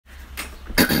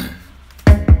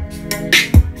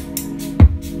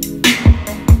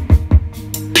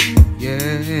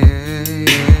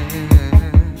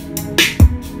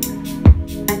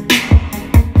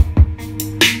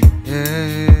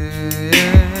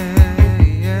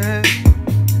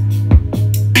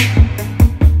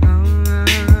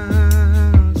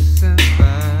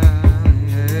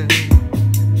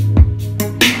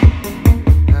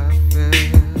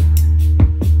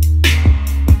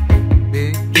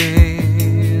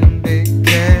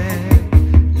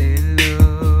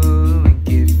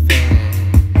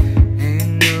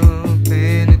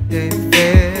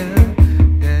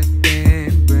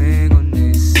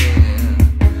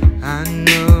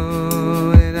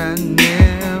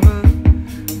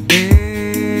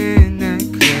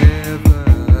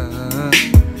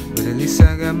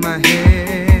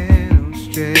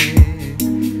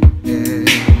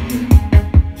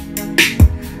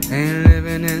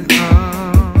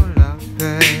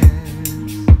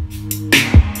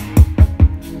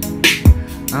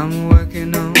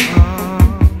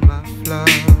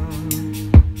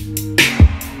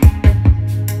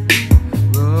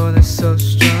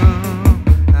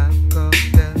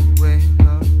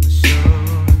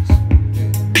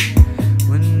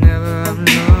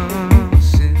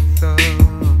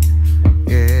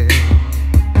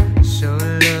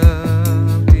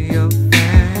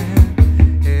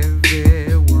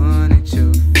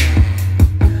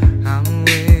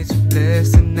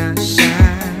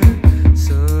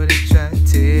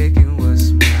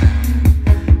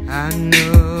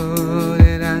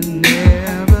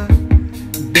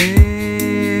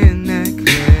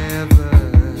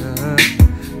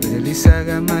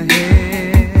got my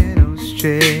head on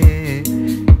straight.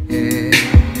 Yeah.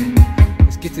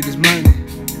 Let's get to this money.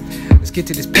 Let's get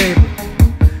to this paper.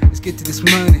 Let's get to this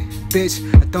money. Bitch,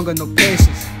 I don't got no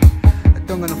patience. I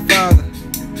don't got no father.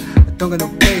 I don't got no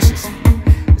patience.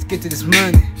 Let's get to this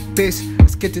money. Bitch,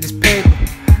 let's get to this paper.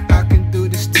 I can do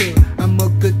this too. I'm more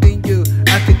good than you.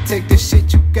 I can take the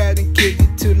shit you got and kill you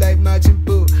too like Majin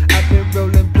Buu. I've been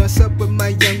rolling blunts up with my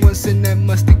young ones in that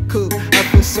musty cool. I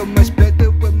feel so much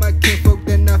better with my kinfolk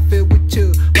than I feel with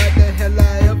you. Why the hell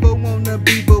I ever wanna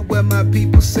be but where my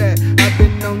people at? I've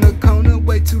been on the corner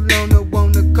way too long to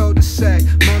want a cul-de-sac.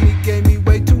 Mommy gave me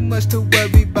way too much to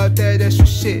worry about that extra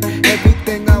shit.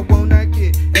 Everything I want I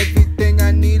get, everything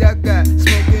I need I got.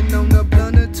 Smoking on a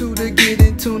blunt or two to get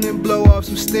in tune and blow off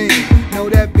some steam. Know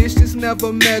that bitch just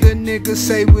never met a nigga,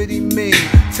 say what he mean.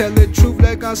 Tell the truth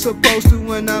like I'm supposed to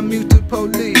when I mute the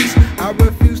police. I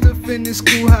refuse to finish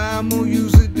school high, I'm gonna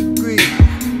use a degree.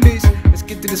 Bitch, let's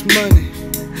get to this money.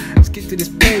 Let's get to this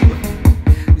paper.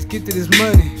 Let's get to this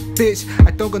money. Bitch,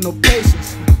 I don't got no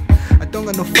patience. I don't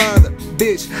got no father.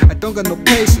 Bitch, I don't got no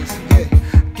patience. Yeah,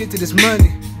 get to this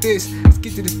money. Bitch, let's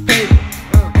get to this paper.